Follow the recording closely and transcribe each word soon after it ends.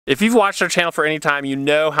If you've watched our channel for any time, you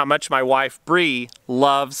know how much my wife Bree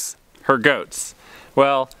loves her goats.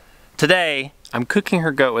 Well, today I'm cooking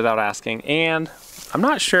her goat without asking, and I'm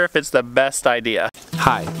not sure if it's the best idea.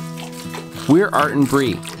 Hi, we're Art and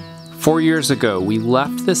Bree. 4 years ago, we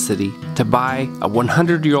left the city to buy a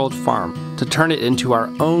 100-year-old farm to turn it into our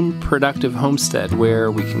own productive homestead where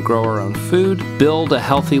we can grow our own food, build a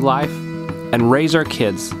healthy life, and raise our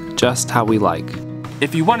kids just how we like.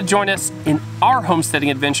 If you want to join us in our homesteading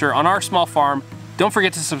adventure on our small farm, don't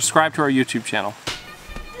forget to subscribe to our YouTube channel.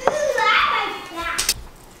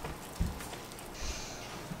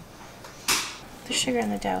 There's sugar in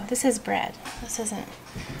the dough. This is bread. This isn't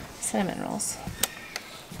cinnamon rolls.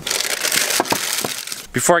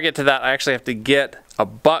 Before I get to that, I actually have to get a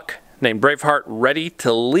buck named Braveheart ready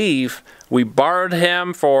to leave. We borrowed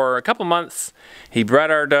him for a couple months. He bred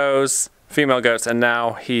our does, female goats, and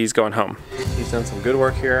now he's going home. He's done some good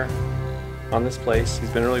work here on this place. He's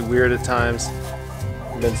been really weird at times.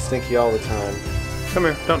 Been stinky all the time. Come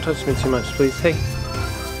here, don't touch me too much, please. Hey.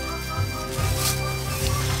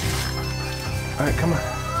 All right, come on.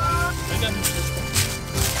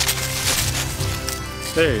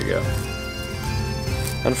 There you go.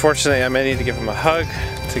 Unfortunately, I may need to give him a hug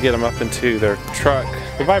to get him up into their truck.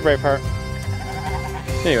 Goodbye, Braveheart.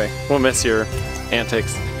 Anyway, we'll miss your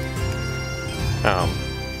antics.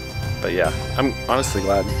 But yeah, I'm honestly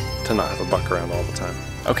glad to not have a buck around all the time.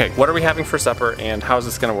 Okay, what are we having for supper and how is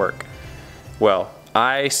this gonna work? Well,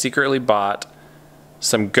 I secretly bought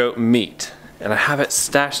some goat meat and I have it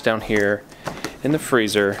stashed down here in the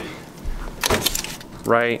freezer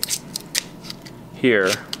right here.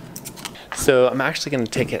 So I'm actually gonna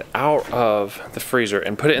take it out of the freezer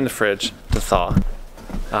and put it in the fridge to thaw.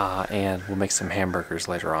 And we'll make some hamburgers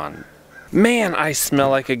later on. Man, I smell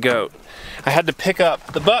like a goat. I had to pick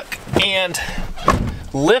up the buck and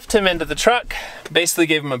lift him into the truck. Basically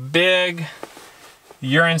gave him a big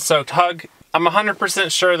urine-soaked hug. I'm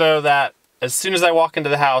 100% sure though that as soon as I walk into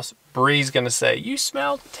the house, Bree's gonna say, "You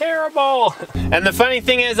smell terrible." And the funny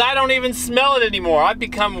thing is, I don't even smell it anymore. I've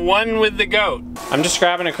become one with the goat. I'm just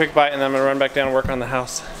grabbing a quick bite and then I'm gonna run back down and work on the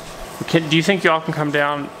house. Do you think y'all can come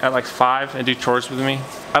down at like 5 and do chores with me?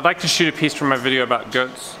 I'd like to shoot a piece from my video about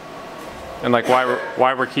goats and like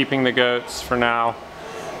why we're keeping the goats for now,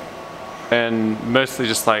 and mostly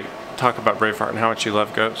just like talk about Braveheart and how much you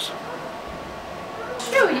love goats.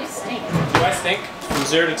 Ew, you stink. Do I stink? From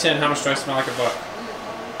 0 to 10, how much do I smell like a buck?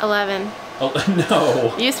 11. Oh,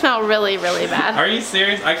 no. You smell really, really bad. Are you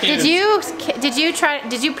serious? I can't.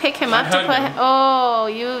 Did you pick him up to put him? Oh,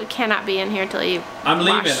 you cannot be in here till you I'm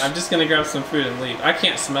leaving. I'm just gonna grab some food and leave. I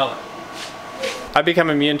can't smell it. I've become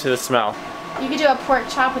immune to the smell. You could do a pork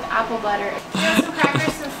chop with apple butter. Do you want some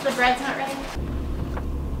crackers since the bread's not ready?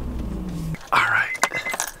 All right.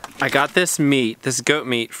 I got this meat, this goat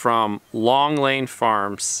meat from Long Lane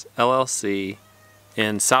Farms, LLC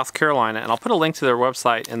in South Carolina, and I'll put a link to their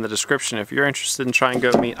website in the description if you're interested in trying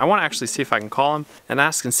goat meat. I want to actually see if I can call them and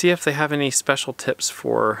ask and see if they have any special tips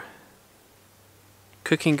for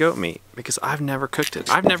cooking goat meat, because I've never cooked it.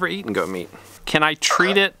 I've never eaten goat meat. Can I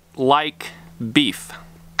treat it like beef?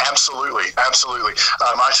 Absolutely, absolutely.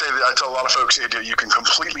 I tell a lot of folks you can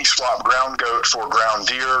completely swap ground goat for ground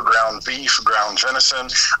deer, ground beef, ground venison.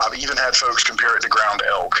 I've even had folks compare it to ground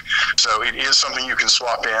elk. So it is something you can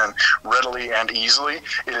swap in readily and easily.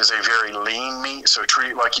 It is a very lean meat, so treat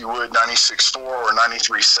it like you would 96.4 or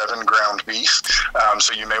 93.7 ground beef.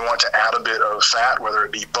 So you may want to add a bit of fat, whether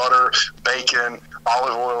it be butter, bacon,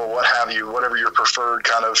 olive oil, what have you, whatever your preferred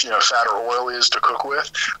kind of fat or oil is to cook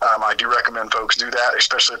with. I do recommend folks do that,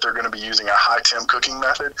 especially if they're going to be using a high temp cooking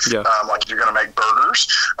method. Yeah. Like if you're going to make burgers,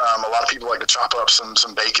 a lot of people like to chop up some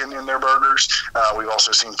bacon in their burgers. We've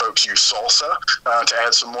also seen folks use salsa to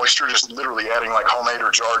add some moisture, just literally adding like homemade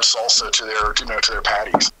or jarred salsa to their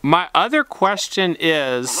patties. My other question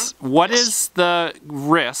is, what is the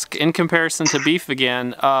risk in comparison to beef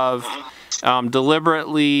again of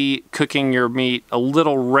deliberately cooking your meat a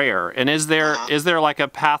little rare? And is there like a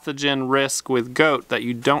pathogen risk with goat that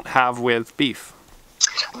you don't have with beef?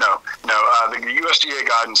 No. The USDA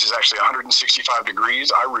guidance is actually 165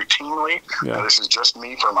 degrees. I routinely, this is just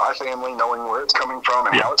me for my family, knowing where it's coming from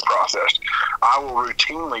and how it's processed, I will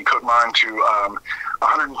routinely cook mine to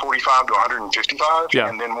 145 to 155. Yeah.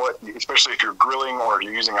 And then especially if you're grilling or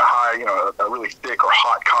you're using a high, a really thick or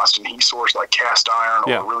hot constant heat source like cast iron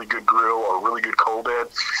or a really good grill or a really good coal bed,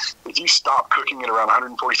 if you stop cooking it around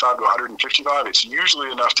 145 to 155, it's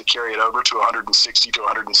usually enough to carry it over to 160 to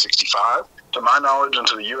 165. To my knowledge and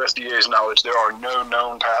to the USDA's knowledge, there are no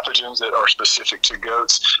known pathogens that are specific to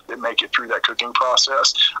goats that make it through that cooking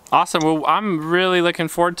process. Awesome. Well, I'm really looking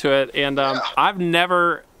forward to it. And I've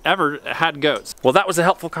never ever had goats. Well, that was a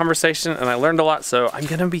helpful conversation and I learned a lot, so I'm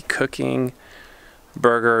gonna be cooking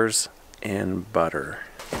burgers in butter.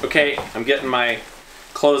 Okay, I'm getting my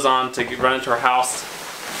clothes on to run into our house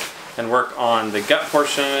and work on the gut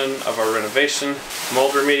portion of our renovation,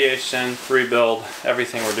 mold remediation, rebuild,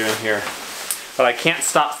 everything we're doing here. But I can't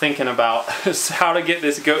stop thinking about how to get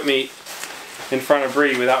this goat meat in front of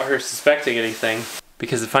Bree without her suspecting anything.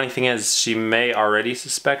 Because the funny thing is, she may already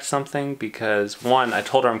suspect something because one, I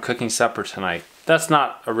told her I'm cooking supper tonight. That's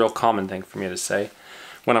not a real common thing for me to say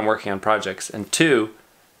when I'm working on projects. And two,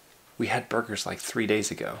 we had burgers like 3 days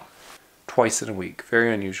ago. Twice in a week,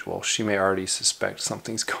 very unusual. She may already suspect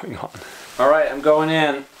something's going on. All right, I'm going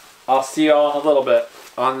in. I'll see y'all in a little bit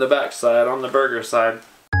on the back side, on the burger side.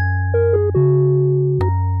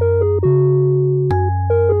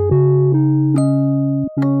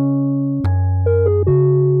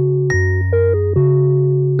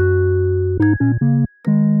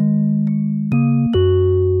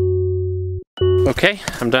 Okay,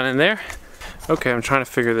 I'm done in there. Okay, I'm trying to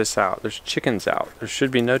figure this out. There's chickens out. There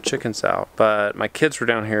should be no chickens out, but my kids were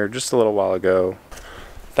down here just a little while ago.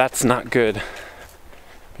 That's not good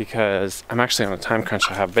because I'm actually on a time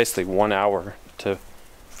crunch. I have basically 1 hour to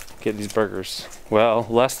get these burgers. Well,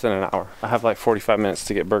 less than an hour. I have like 45 minutes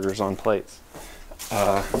to get burgers on plates.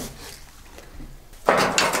 All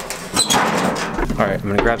right, I'm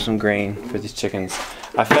gonna grab some grain for these chickens.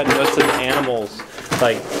 I fed most of the animals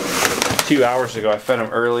like 2 hours ago. I fed them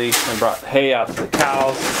early and brought hay out to the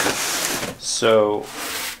cows, so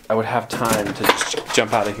I would have time to just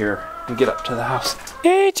jump out of here and get up to the house.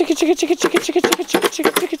 Hey, chicken, chicken, chicken, chicken, chicken, chicken, chicken,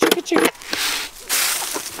 chicken, chicken, chicken, chicken.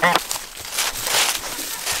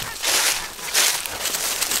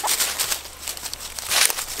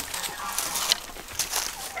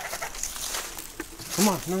 Come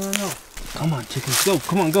on, no. Come on, chickens, go,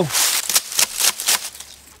 come on, go.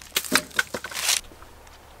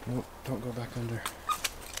 Nope, don't go back under.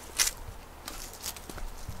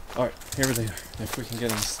 Alright, here they are. If we can get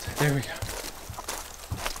them. There we go.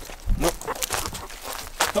 Nope.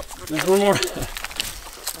 Oh, there's one more.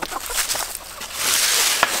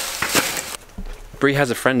 Bree has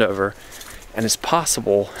a friend over, and it's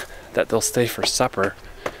possible that they'll stay for supper.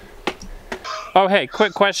 Oh, hey,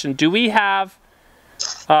 quick question. Do we have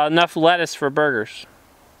enough lettuce for burgers?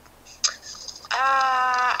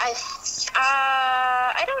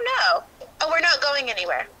 I don't know. Oh, we're not going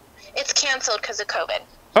anywhere. It's canceled because of COVID.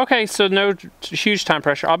 Okay, so no huge time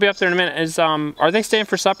pressure. I'll be up there in a minute. Are they staying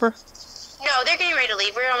for supper? No, they're getting ready to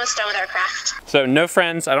leave. We're almost done with our craft. So no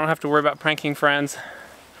friends. I don't have to worry about pranking friends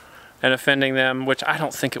and offending them, which I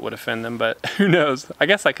don't think it would offend them, but who knows? I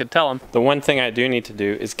guess I could tell them. The one thing I do need to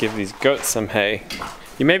do is give these goats some hay.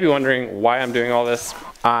 You may be wondering why I'm doing all this.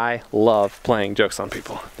 I love playing jokes on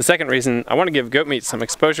people. The second reason, I want to give goat meat some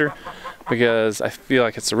exposure because I feel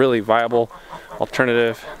like it's a really viable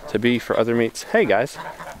alternative to beef or other meats. Hey guys,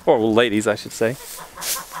 or ladies I should say.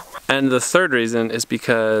 And the third reason is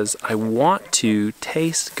because I want to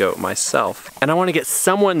taste goat myself and I want to get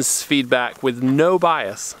someone's feedback with no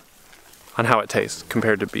bias on how it tastes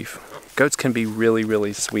compared to beef. Goats can be really,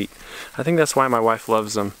 really sweet. I think that's why my wife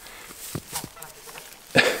loves them.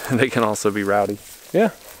 They can also be rowdy.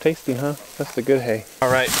 Yeah, tasty, huh? That's the good hay. All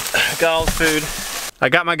right, I got all the food. I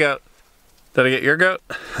got my goat. Did I get your goat?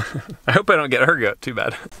 I hope I don't get her goat too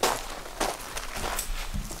bad.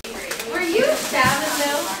 Were you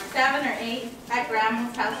 7 or 8 at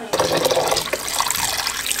Grandma's house?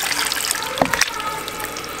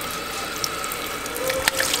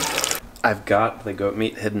 I've got the goat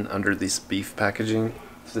meat hidden under this beef packaging.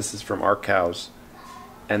 This is from our cows.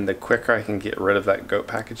 And the quicker I can get rid of that goat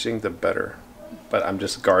packaging, the better. But I'm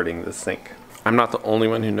just guarding the sink. I'm not the only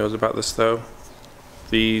one who knows about this though.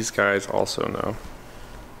 These guys also know.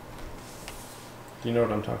 Do you know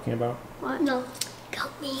what I'm talking about? What? No.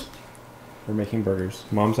 Goat meat. We're making burgers.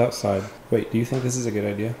 Mom's outside. Wait, do you think this is a good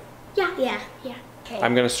idea? Yeah. Okay.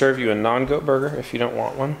 I'm gonna serve you a non-goat burger if you don't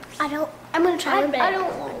want one. I'm gonna try one, but I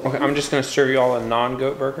don't want one. Okay, I'm just gonna serve you all a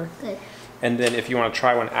non-goat burger. Good. And then if you want to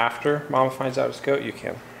try one after Mama finds out it's goat, you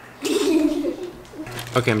can.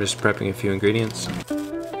 Okay, I'm just prepping a few ingredients.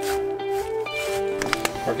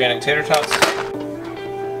 Organic tater tots.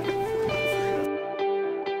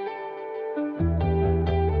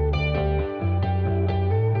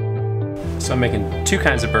 So I'm making 2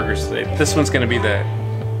 kinds of burgers today. This one's gonna be the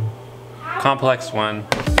complex one.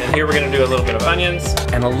 And here we're gonna do a little bit of onions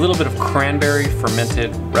and a little bit of cranberry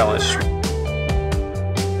fermented relish.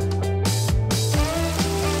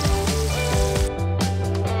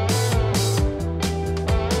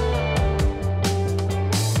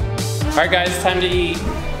 All right guys, time to eat.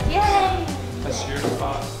 Yay! That's your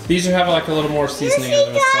spot. These have like a little more seasoning in them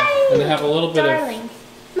and stuff. And they have a little bit of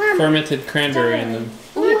fermented cranberry in them.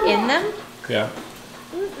 Ooh, in them? Yeah.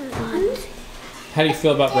 How do you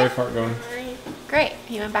feel about Braveheart going? Great.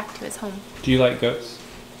 He went back to his home. Do you like goats?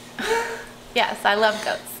 Yes, I love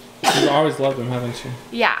goats. You've always loved them, haven't you?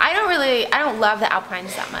 Yeah, I don't love the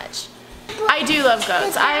Alpines that much. I do love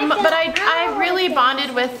goats. But I really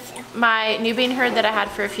bonded with my new bean herd that I had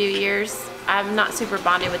for a few years. I'm not super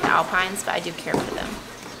bonded with the Alpines, but I do care for them.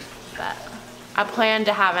 But I plan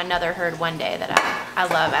to have another herd one day that I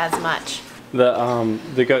love as much.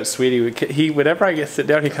 The goat Sweetie, he whenever I sit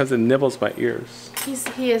down, he comes and nibbles my ears.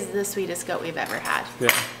 He is the sweetest goat we've ever had.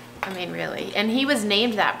 Yeah. I mean, really. And he was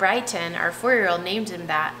named that. Brighton, our 4-year-old, named him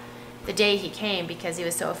that the day he came because he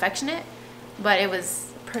was so affectionate. But he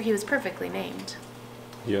was perfectly named.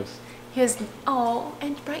 Yes. Oh,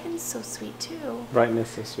 and Brighton's so sweet too. Brighton is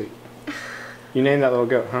so sweet. You named that little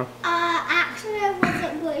goat, huh? Actually, I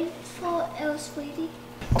wasn't waiting for it was Sweetie.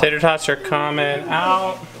 Tater tots are coming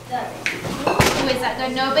out. Oh, is that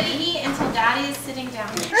good? Nobody eat until Daddy is sitting down.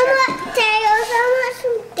 I want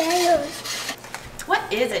some potatoes. What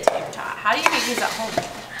is a tater tot? How do you make these at home?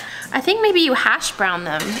 I think maybe you hash brown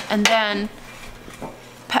them and then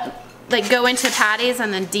like go into patties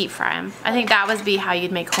and then deep fry them. I think that would be how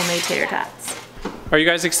you'd make homemade tater tots. Are you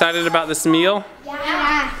guys excited about this meal?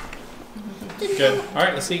 Yeah. Good. All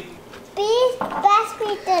right, let's eat. Please, best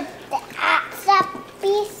me the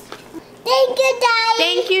please. Thank you, Daddy.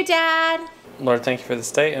 Thank you, Dad. Lord, thank you for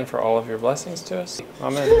this day and for all of your blessings to us.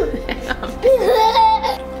 Amen.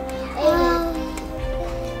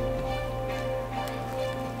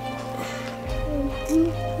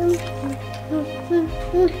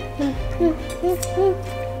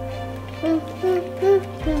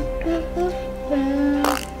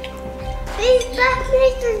 Please, best me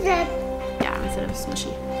the Yeah, instead of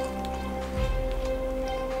smushy.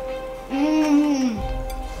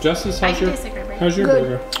 Justice, how's your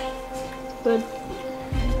burger? Good.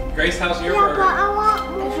 Grace, how's your Yeah, but burger? I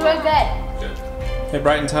want more. It's really good. Good. Hey,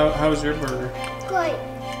 Brighton, how was your burger? Good.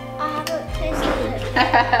 I haven't tasted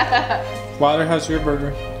it. Wilder, how's your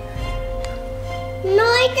burger? No,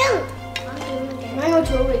 I don't. Mine was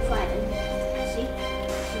totally fine. See?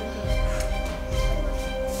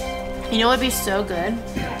 You know what would be so good?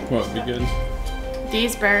 What would be good?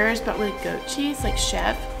 These burgers, but with goat cheese, like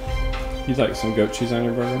chef. You'd like some goat cheese on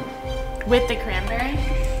your burger? With the cranberry.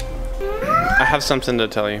 I have something to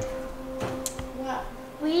tell you. What?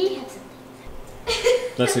 We have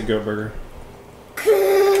something. That's a goat burger.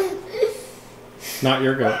 Not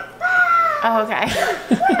your goat. Oh, okay.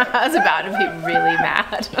 I was about to be really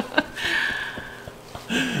mad.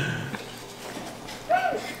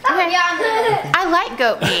 Okay. I like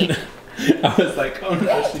goat meat. I was like, oh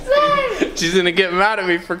no, she's gonna get mad at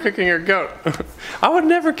me for cooking her goat. I would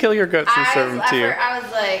never kill your goats and serve them to you. I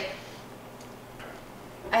was like,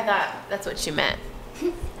 I thought that's what you meant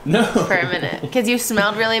No. for a minute. Because you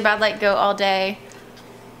smelled really bad like goat all day.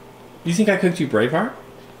 You think I cooked you Braveheart?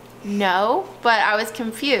 No, but I was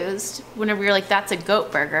confused whenever you're like, that's a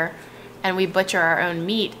goat burger. And we butcher our own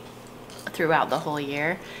meat throughout the whole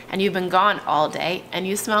year. And you've been gone all day and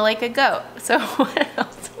you smell like a goat. So what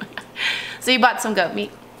else? So you bought some goat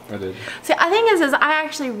meat? I did. See, I think is I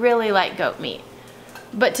actually really like goat meat.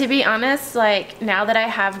 But to be honest, like now that I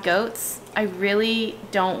have goats, I really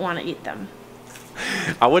don't want to eat them.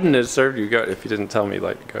 I wouldn't have served you goat if you didn't tell me you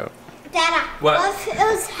liked goat. Dada, What? If it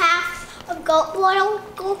was half a goat boil,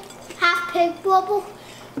 half pig boil,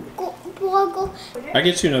 I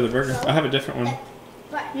get you another burger. I have a different one.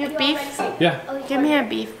 You have beef? Yeah. Give me a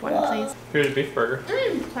beef one, please. Here's a beef burger.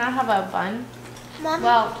 Can I have a bun? Mom,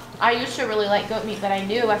 Well, I used to really like goat meat, but I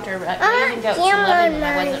knew after raising goats and loving them,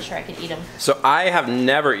 I wasn't sure I could eat them. So I have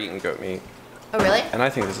never eaten goat meat, Oh, really? and I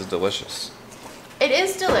think this is delicious. It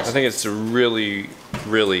is delicious. I think it's really,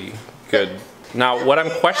 really good. Now, what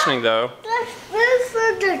I'm questioning though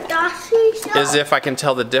is if I can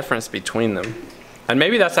tell the difference between them. And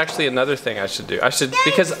maybe that's actually another thing I should do.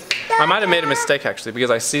 Because I might have made a mistake actually,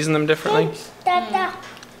 because I seasoned them differently. Dada.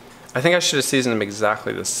 I think I should have seasoned them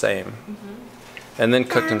exactly the same. And then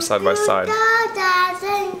cooked them side by side.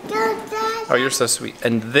 Oh, you're so sweet.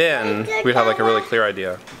 And then we'd have like a really clear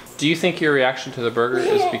idea. Do you think your reaction to the burger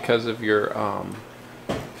is because of your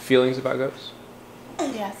feelings about goats?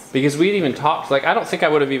 Yes. Because we'd even talked, like I don't think I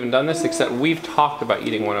would have even done this except we've talked about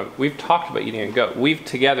eating a goat. We've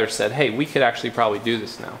together said, hey, we could actually probably do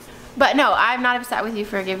this now. But no, I'm not upset with you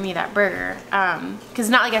for giving me that burger. Because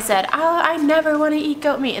not like I said, oh, I never want to eat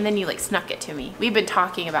goat meat, and then you like snuck it to me. We've been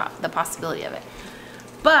talking about the possibility of it.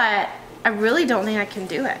 But I really don't think I can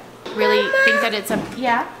do it. really Mama. think that it's a,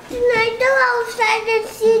 yeah? Can I go outside and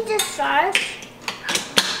see the stars?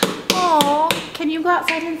 Oh, can you go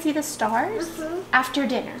outside and see the stars? After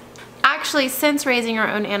dinner. Actually, since raising our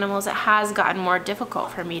own animals, it has gotten more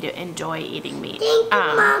difficult for me to enjoy eating meat. Thank you,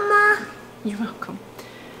 Mama. You're welcome.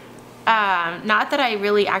 Not that I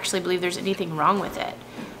really actually believe there's anything wrong with it,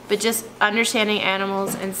 but just understanding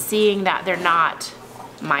animals and seeing that they're not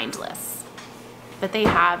mindless, that they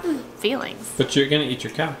have feelings. But you're gonna eat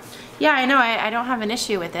your cow. Yeah, I know, I don't have an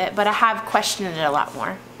issue with it, but I have questioned it a lot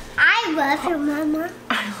more. I love you, Mama.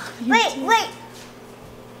 I love you Wait, too. wait.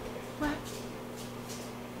 What?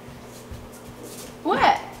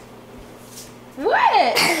 What?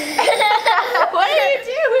 What? What are you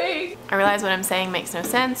doing? I realize what I'm saying makes no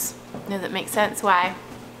sense. Does it make sense why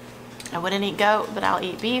I wouldn't eat goat, but I'll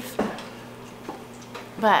eat beef?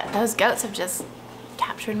 But those goats have just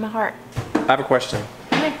captured my heart. I have a question.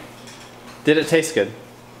 Okay. Did it taste good?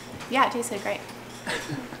 Yeah, it tasted great.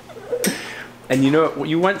 And you know what?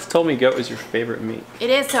 You once told me goat was your favorite meat. It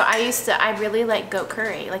is, so I really like goat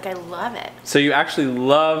curry. Like, I love it. So you actually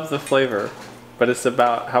love the flavor, but it's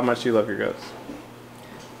about how much you love your goats.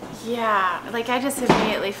 Yeah, like I just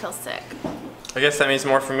immediately feel sick. I guess that means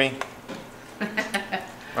more for me.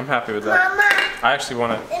 I'm happy with that. Mama. I actually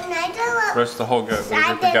want to Can I go roast the whole goat with a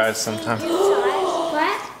group of guys sometime.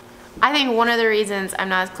 What? I think one of the reasons I'm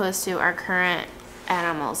not as close to our current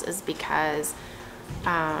animals is because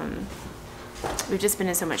we've just been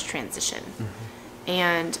in so much transition.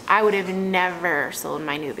 And I would have never sold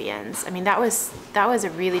my Nubians. I mean, that was a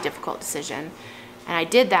really difficult decision. And I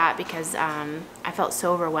did that because I felt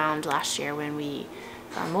so overwhelmed last year when we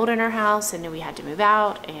found mold in our house and knew we had to move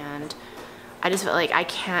out. And I just felt like I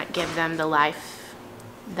can't give them the life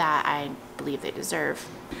that I believe they deserve.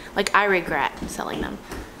 Like, I regret selling them.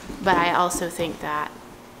 But I also think that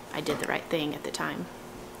I did the right thing at the time.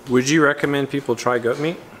 Would you recommend people try goat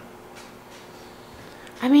meat?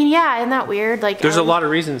 I mean, yeah, isn't that weird? Like, There's a lot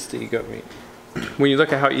of reasons to eat goat meat. When you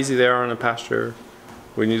look at how easy they are on a pasture,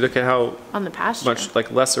 when you look at how on the pasture. much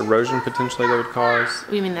like less erosion potentially they would cause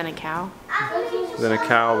You mean than a cow? than a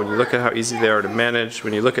cow, when you look at how easy they are to manage,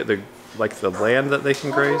 when you look at the land that they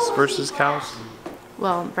can graze versus cows.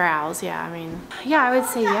 Well, browse, yeah. I mean, yeah, I would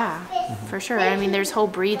say yeah, for sure. I mean, there's whole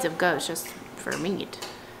breeds of goats just for meat.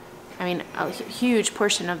 I mean, a huge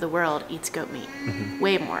portion of the world eats goat meat,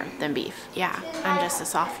 way more than beef. Yeah, I'm just a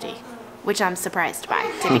softie, which I'm surprised by,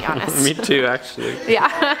 to be honest. Me too, actually. Yeah.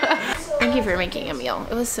 Thank you for making a meal.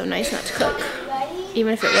 It was so nice not to cook,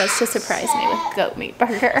 even if it was to surprise me with goat meat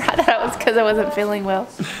burger. I thought it was because I wasn't feeling well.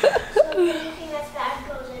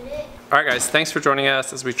 All right, guys, thanks for joining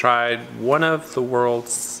us as we tried one of the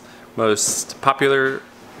world's most popular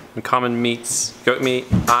and common meats, goat meat.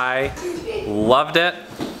 I loved it.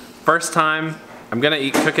 First time. I'm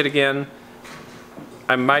gonna cook it again.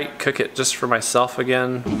 I might cook it just for myself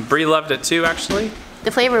again. Bree loved it too, actually.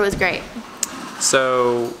 The flavor was great.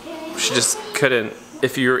 So she just couldn't.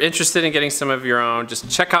 If you're interested in getting some of your own,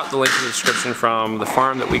 just check out the link in the description from the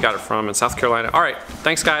farm that we got it from in South Carolina. All right,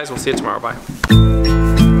 thanks guys. We'll see you tomorrow. Bye.